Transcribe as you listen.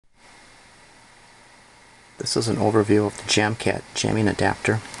This is an overview of the JAMCAT jamming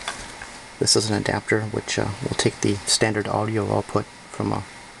adapter. This is an adapter which will take the standard audio output from a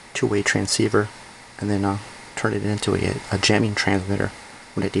two-way transceiver and then turn it into a jamming transmitter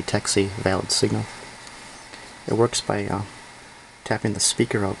when it detects a valid signal. It works by tapping the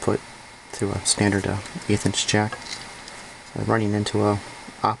speaker output through a standard 1/8 inch jack and running into a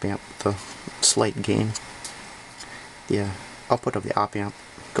op amp with a slight gain. The output of the op amp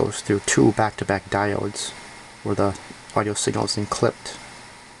goes through two back-to-back diodes where the audio signal is then clipped.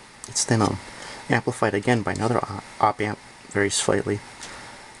 It's then amplified again by another op amp very slightly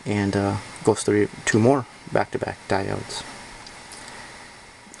and goes through two more back-to-back diodes.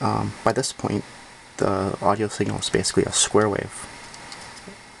 By this point, the audio signal is basically a square wave,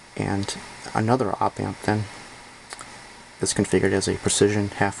 and another op amp then is configured as a precision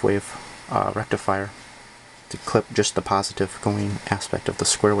half-wave rectifier to clip just the positive going aspect of the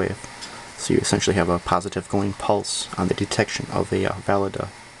square wave. So you essentially have a positive going pulse on the detection of a valid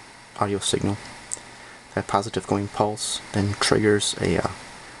audio signal. That positive going pulse then triggers a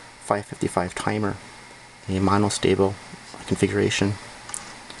 555 timer, a monostable configuration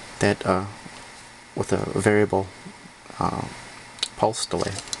that with a variable pulse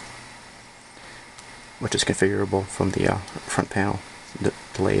delay, which is configurable from the front panel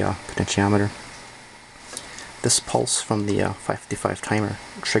delay potentiometer. This pulse from the 555 timer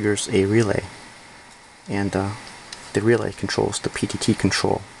triggers a relay, and the relay controls the PTT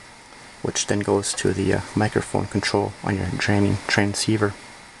control, which then goes to the microphone control on your jamming transceiver.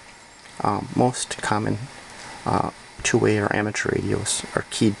 Most common two-way or amateur radios are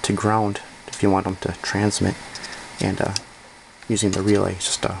keyed to ground if you want them to transmit, and using the relay is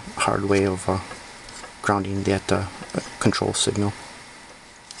just a hard way of grounding that control signal.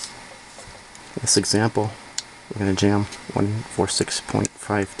 In this example, we're going to jam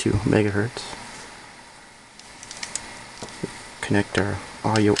 146.52 megahertz. Connect our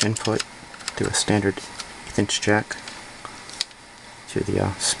audio input to a standard 1/8 inch jack to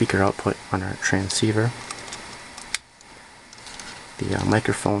the speaker output on our transceiver. The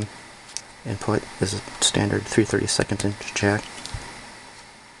microphone input is a standard 3/32 inch jack,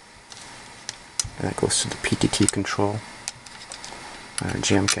 and that goes to the PTT control on our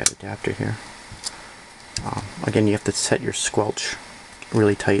JAMCAT adapter here. Again, you have to set your squelch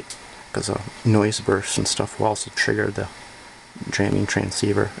really tight because noise bursts and stuff will also trigger the jamming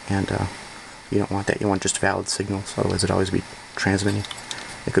transceiver, and you don't want that. You want just valid signals, otherwise it'd always be transmitting.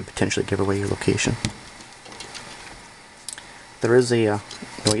 It could potentially give away your location. There is a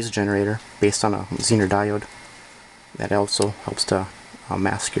noise generator based on a Zener diode that also helps to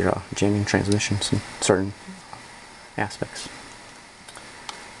mask your jamming transmissions in certain aspects.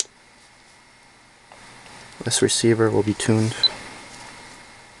 This receiver will be tuned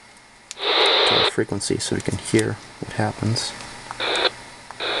to a frequency so we can hear what happens.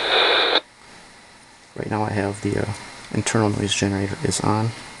 Right now I have the internal noise generator is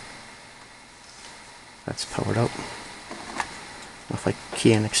on. That's powered up. If I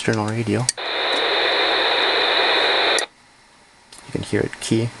key in external radio, you can hear it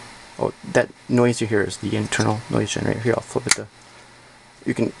key. Oh, that noise you hear is the internal noise generator. Here, I'll flip it to.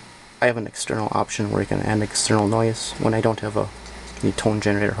 I have an external option where you can add external noise when I don't have any tone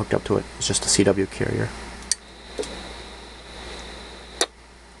generator hooked up to it. It's just a CW carrier.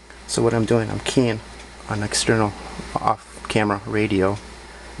 So what I'm doing, I'm keying on external off-camera radio.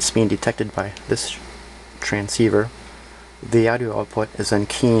 It's being detected by this transceiver. The audio output is then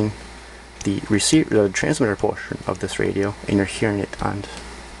keying the transmitter portion of this radio, and you're hearing it on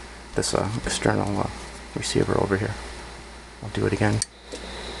this external receiver over here. I'll do it again.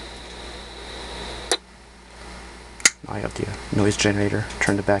 Now I have the noise generator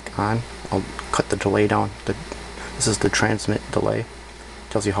turned back on. I'll cut the delay down. This is the transmit delay.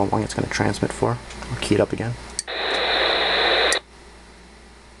 Tells you how long it's going to transmit for. I'll key it up again.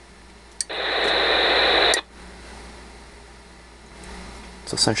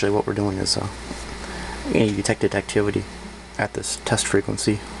 So essentially what we're doing is any detected activity at this test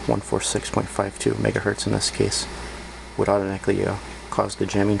frequency, 146.52 megahertz in this case, would automatically cause the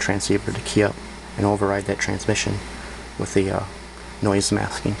jamming transceiver to key up and override that transmission with the noise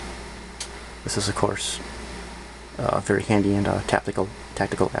masking. This is of course very handy in tactical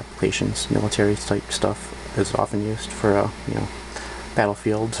applications. Military type stuff is often used for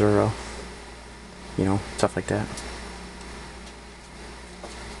battlefields or stuff like that.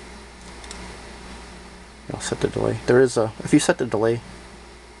 I'll set the delay. There is if you set the delay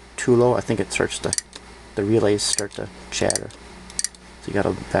too low, I think it starts to, the relays start to chatter. So you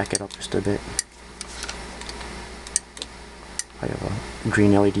gotta back it up just a bit. I have a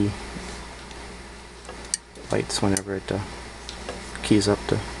green LED bytes whenever it keys up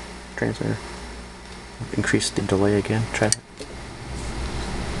the transmitter. Increase the delay again. Try that.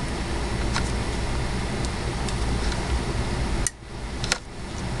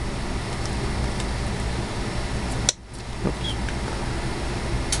 Oops.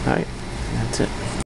 Alright, that's it.